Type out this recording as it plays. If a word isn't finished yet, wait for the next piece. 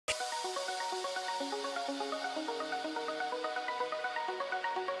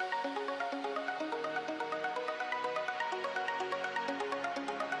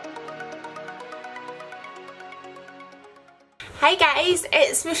Hi guys,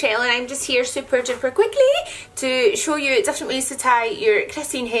 it's Michelle and I'm just here super duper quickly to show you different ways to tie your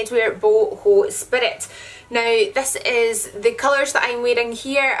Christine Headwear Boho Spirit. Now the colours that I'm wearing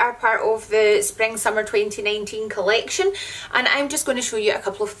here are part of the Spring Summer 2019 collection, and I'm just going to show you a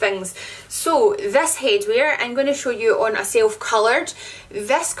couple of things. So this headwear I'm going to show you on a self-coloured.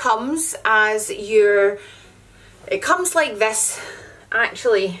 This comes as it comes like this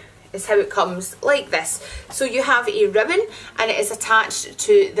actually. Is how it comes, like this. So you have a ribbon and it is attached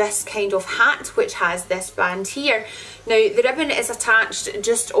to this kind of hat which has this band here. Now the ribbon is attached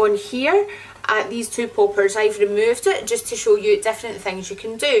just on here at these two poppers. I've removed it just to show you different things you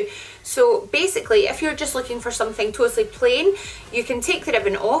can do. So basically if you're just looking for something totally plain, you can take the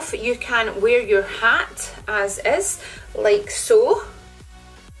ribbon off, you can wear your hat as is, like so.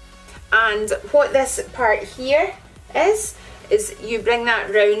 And what this part here is you bring that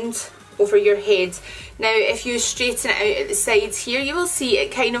round over your head. Now if you straighten it out at the sides here, you will see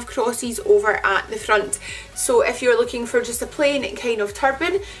it kind of crosses over at the front. So if you're looking for just a plain kind of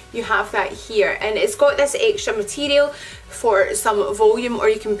turban, you have that here, and it's got this extra material for some volume, or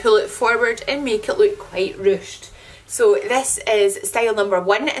you can pull it forward and make it look quite ruched. So this is style number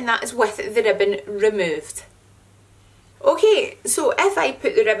 1, and that is with the ribbon removed. Okay, so if I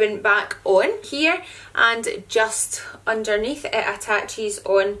put the ribbon back on here and just underneath, it attaches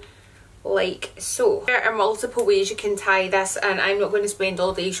on like so. There are multiple ways you can tie this, and I'm not going to spend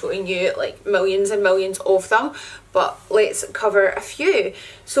all day showing you like millions and millions of them, but let's cover a few.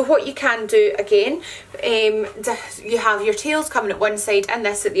 So what you can do again, you have your tails coming at one side and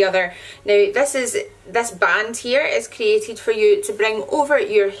this at the other. Now this band here is created for you to bring over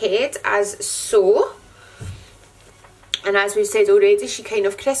your head as so. And as we've said already, she kind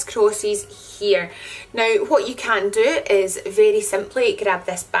of crisscrosses here. Now what you can do is very simply grab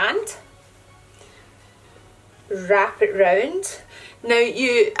this band, wrap it round. Now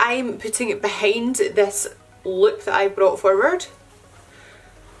I'm putting it behind this loop that I brought forward.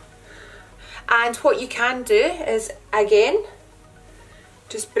 And what you can do is, again,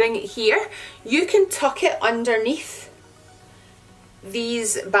 just bring it here. You can tuck it underneath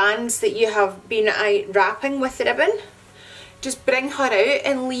these bands that you have been wrapping with the ribbon. Just bring her out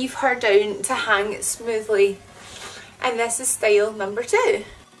and leave her down to hang smoothly. And this is style number 2.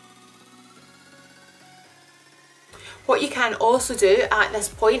 What you can also do at this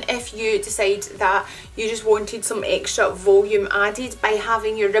point, if you decide that you just wanted some extra volume added by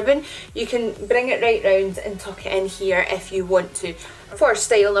having your ribbon, you can bring it right round and tuck it in here if you want to. For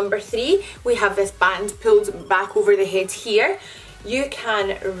style number 3, we have this band pulled back over the head here. You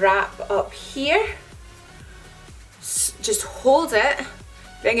can wrap up here. Just hold it,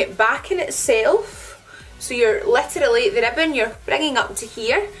 bring it back in itself. So you're literally, the ribbon you're bringing up to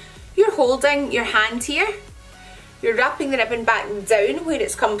here, you're holding your hand here, you're wrapping the ribbon back down where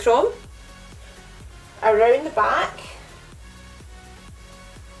it's come from, around the back,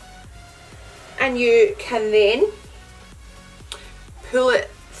 and you can then pull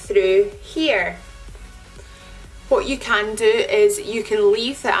it through here. What you can do is you can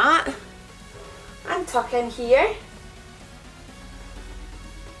leave that and tuck in here.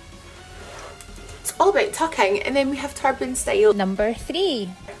 It's all about tucking, and then we have turban style number 3,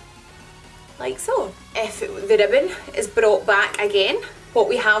 like so. If the ribbon is brought back again, what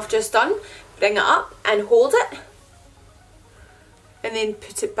we have just done, bring it up and hold it, and then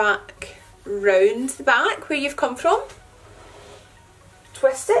put it back round the back where you've come from,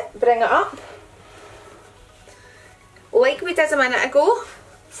 twist it, bring it up, like we did a minute ago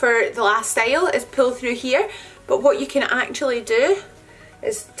for the last style, is pull through here. But what you can actually do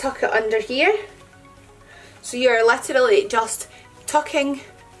is tuck it under here. So you're literally just tucking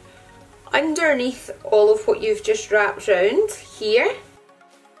underneath all of what you've just wrapped round here,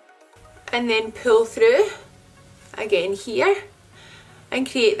 and then pull through again here and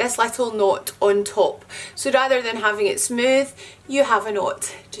create this little knot on top. So rather than having it smooth, you have a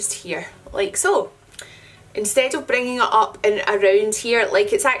knot just here, like so. Instead of bringing it up and around here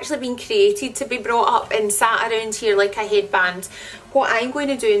like it's actually been created to be brought up and sat around here like a headband, what I'm going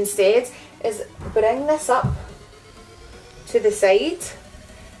to do instead is bring this up to the side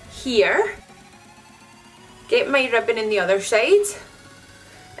here, get my ribbon in the other side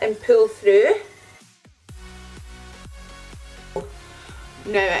and pull through.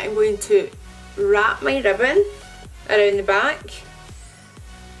 Now I'm going to wrap my ribbon around the back,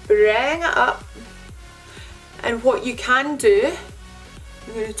 bring it up. And what you can do,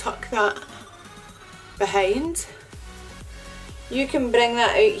 I'm going to tuck that behind, you can bring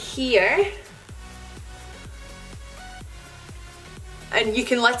that out here and you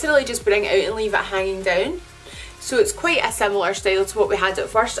can literally just bring it out and leave it hanging down. So it's quite a similar style to what we had at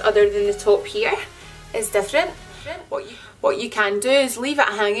first, other than the top here is different. What you can do is leave it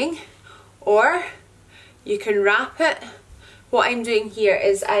hanging, or you can wrap it. What I'm doing here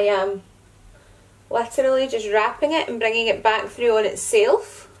is I am literally just wrapping it and bringing it back through on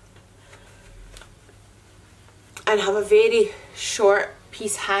itself, and have a very short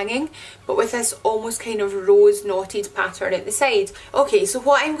piece hanging, but with this almost kind of rose knotted pattern at the side. Okay, so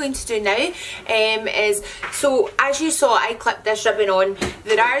what I'm going to do now is, so as you saw, I clipped this ribbon on.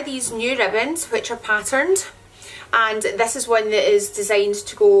 There are these new ribbons which are patterned, and this is one that is designed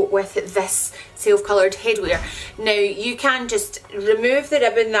to go with this self-coloured headwear. Now you can just remove the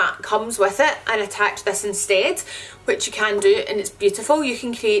ribbon that comes with it and attach this instead, which you can do, and it's beautiful. You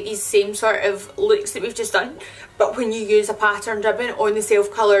can create these same sort of looks that we've just done, but when you use a patterned ribbon on the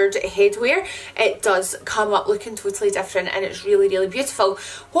self-coloured headwear, it does come up looking totally different, and it's really, really beautiful.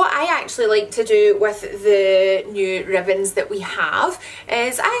 What I actually like to do with the new ribbons that we have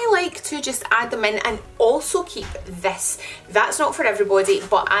is I like to just add them in and also keep this. That's not for everybody,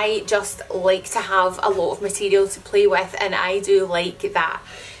 but I just like to have a lot of material to play with, and I do like that.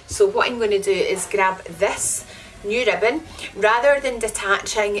 So what I'm going to do is grab this new ribbon, rather than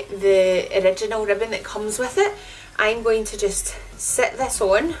detaching the original ribbon that comes with it, I'm going to just sit this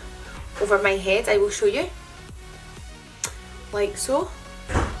on over my head. I will show you, like so.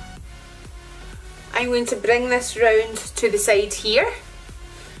 I'm going to bring this round to the side here.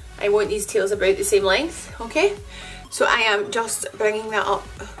 I want these tails about the same length, okay? So I am just bringing that up,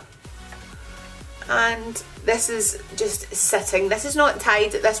 and this is just sitting. This is not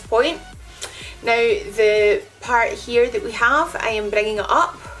tied at this point. Now the part here that we have, I am bringing it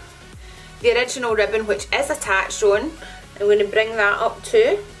up. The original ribbon, which is attached on, I'm going to bring that up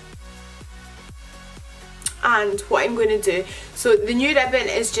too. And what I'm going to do, so the new ribbon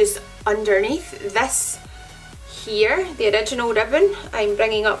is just underneath this here, the original ribbon, I'm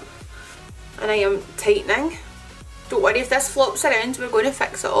bringing up and I am tightening. Don't worry if this flops around, we're going to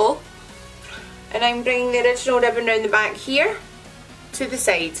fix it all. And I'm bringing the original ribbon around the back here to the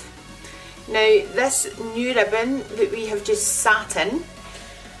side. Now this new ribbon that we have just sat in,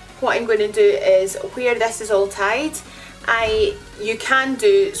 what I'm going to do is, where this is all tied, you can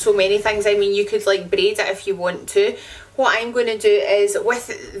do so many things. I mean, you could like braid it if you want to. What I'm going to do is,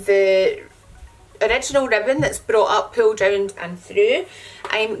 with the original ribbon that's brought up, pulled round and through,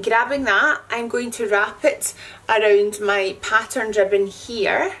 I'm grabbing that, I'm going to wrap it around my patterned ribbon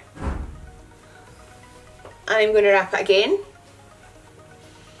here, and I'm going to wrap it again.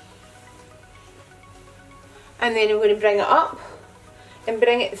 And then I'm going to bring it up and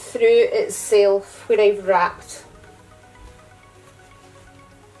bring it through itself where I've wrapped.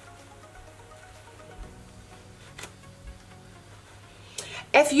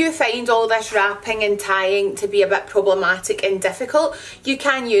 If you find all this wrapping and tying to be a bit problematic and difficult, you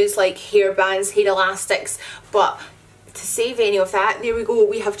can use like hair bands, hair elastics, but to save any of that, there we go,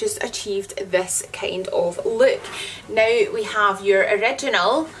 we have just achieved this kind of look. Now we have your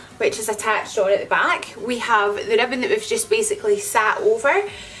original, which is attached on at the back. We have the ribbon that we've just basically sat over,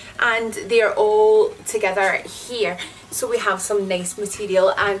 and they're all together here. So we have some nice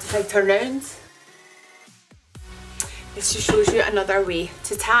material, and if I turn around, this just shows you another way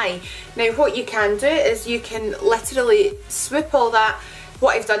to tie. Now what you can do is you can literally swoop all that.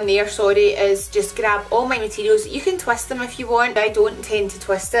 What I've done there, sorry, is just grab all my materials. You can twist them if you want. I don't tend to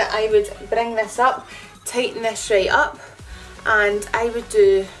twist it. I would bring this up, tighten this right up, and I would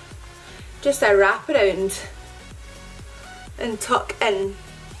do just a wrap around and tuck in.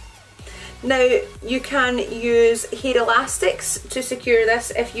 Now you can use hair elastics to secure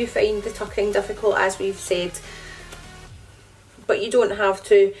this if you find the tucking difficult, as we've said, but you don't have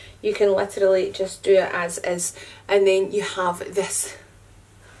to. You can literally just do it as is, and then you have this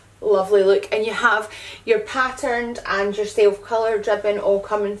lovely look, and you have your patterned and your self-coloured ribbon all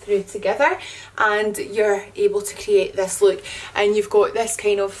coming through together, and you're able to create this look. And you've got this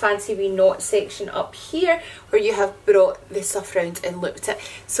kind of fancy wee knot section up here where you have brought the stuff round and looped it,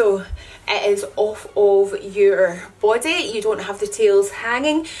 so it is off of your body. You don't have the tails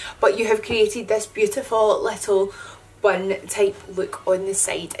hanging, but you have created this beautiful little bun type look on the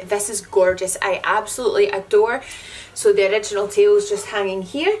side. This is gorgeous. I absolutely adore. So the original tail's just hanging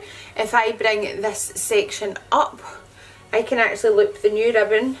here. If I bring this section up, I can actually loop the new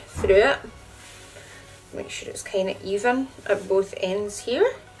ribbon through it. Make sure it's kind of even at both ends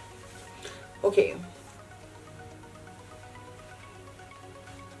here. Okay.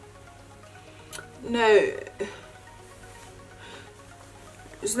 Now,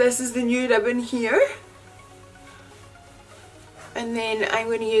 so this is the new ribbon here. And then I'm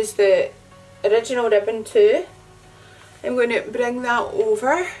going to use the original ribbon too I'm going to bring that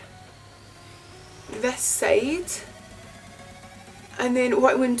over this side, and then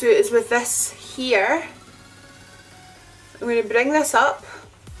what I'm going to do is with this here, I'm going to bring this up,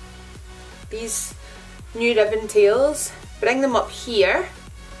 these new ribbon tails, bring them up here.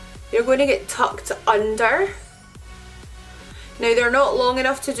 You're going to get tucked under. Now they're not long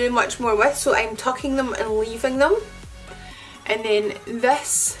enough to do much more with, so I'm tucking them and leaving them. And then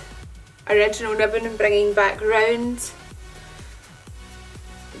this original ribbon and bringing back round,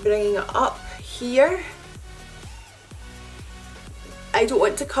 bringing it up here. I don't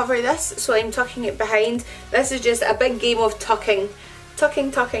want to cover this, so I'm tucking it behind. This is just a big game of tucking.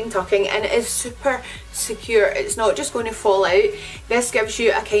 Tucking, and it is super secure. It's not just going to fall out. This gives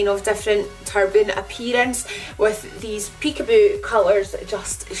you a kind of different turban appearance with these peekaboo colours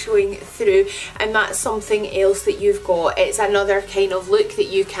just showing through, and that's something else that you've got. It's another kind of look that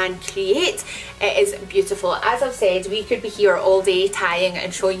you can create. It is beautiful. As I've said, we could be here all day tying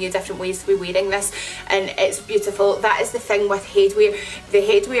and showing you different ways to be wearing this, and it's beautiful. That is the thing with headwear. The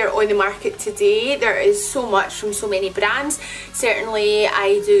headwear on the market today, there is so much from so many brands. Certainly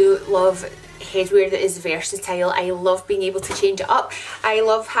I do love headwear that is versatile. I love being able to change it up. I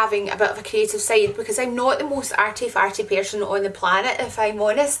love having a bit of a creative side because I'm not the most arty-farty person on the planet, if I'm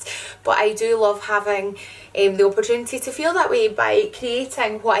honest, but I do love having the opportunity to feel that way by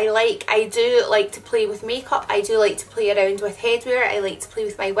creating what I like. I do like to play with makeup, I do like to play around with headwear, I like to play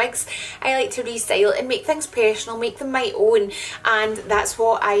with my wigs, I like to restyle and make things personal, make them my own, and that's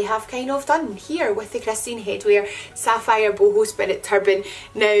what I have kind of done here with the Christine Headwear Sapphire Boho Spirit Turban.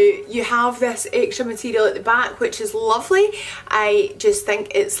 Now you have this extra material at the back, which is lovely. I just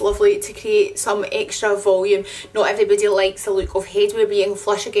think it's lovely to create some extra volume. Not everybody likes the look of headwear being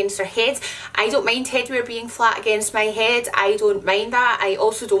flush against their head. I don't mind headwear being flat against my head. I don't mind that. I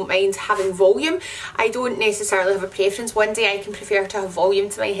also don't mind having volume. I don't necessarily have a preference. One day I can prefer to have volume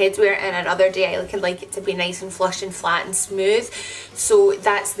to my headwear, and another day I can like it to be nice and flush and flat and smooth. So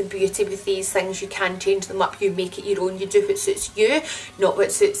that's the beauty with these things. You can change them up, you make it your own, you do what suits you, not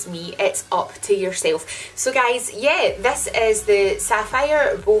what suits me. It's up to yourself. So guys, yeah, this is the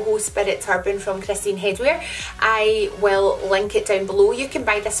Sapphire Boho Spirit Turban from Christine Headwear. I will link it down below. You can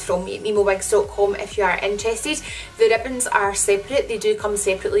buy this from MiMoWigs.com if you are interested. The ribbons are separate, they do come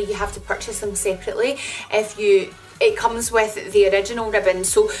separately, you have to purchase them separately. It comes with the original ribbon,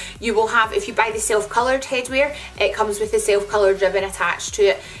 so you will have, if you buy the self-coloured headwear, it comes with the self-coloured ribbon attached to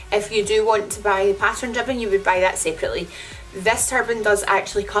it. If you do want to buy the patterned ribbon, you would buy that separately. This turban does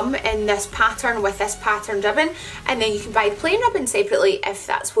actually come in this pattern with this patterned ribbon, and then you can buy the plain ribbon separately if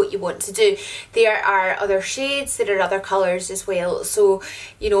that's what you want to do. There are other shades, there are other colours as well, so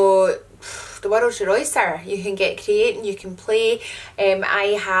you know, the world's your oyster. You can get creative, you can play.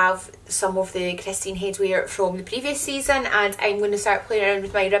 I have some of the Christine Headwear from the previous season, and I'm going to start playing around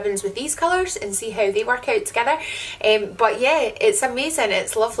with my ribbons with these colours and see how they work out together. But yeah, it's amazing,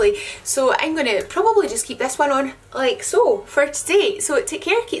 it's lovely. So I'm going to probably just keep this one on like so for today. So take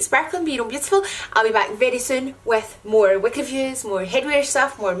care, keep sparkling, be beautiful. I'll be back very soon with more wig reviews, more headwear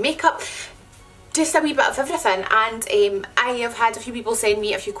stuff, more makeup, just a wee bit of everything. And I have had a few people send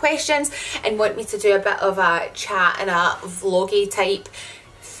me a few questions and want me to do a bit of a chat and a vloggy type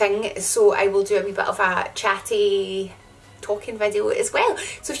thing, so I will do a wee bit of a chatty talking video as well.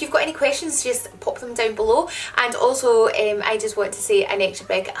 So if you've got any questions, just pop them down below. And also I just want to say an extra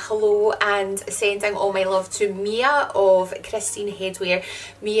big hello and sending all my love to Mia of Christine Headwear.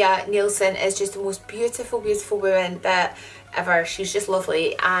 Mia Nielsen is just the most beautiful woman that ever. She's just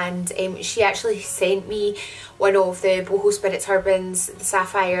lovely, and she actually sent me one of the Boho Spirit turbans, the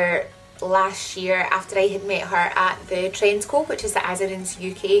Sapphire, last year after I had met her at the Trendsco, which is the Azarins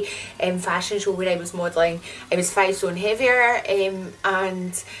UK fashion show where I was modelling. I was 5 stone heavier,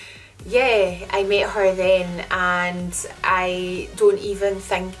 and yeah, I met her then, and I don't even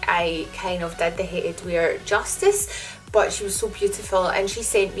think I kind of did the headwear justice, but she was so beautiful, and she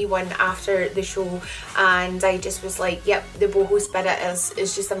sent me one after the show, and I just was like, yep, the boho spirit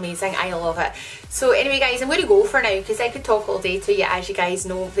is just amazing. I love it. So anyway guys, I'm going to go for now because I could talk all day to you, as you guys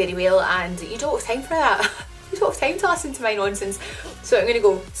know very well, and you don't have time for that. You don't have time to listen to my nonsense. So I'm going to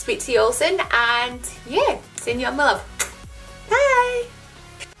go. Speak to you all soon, and yeah, send you all my love. Bye!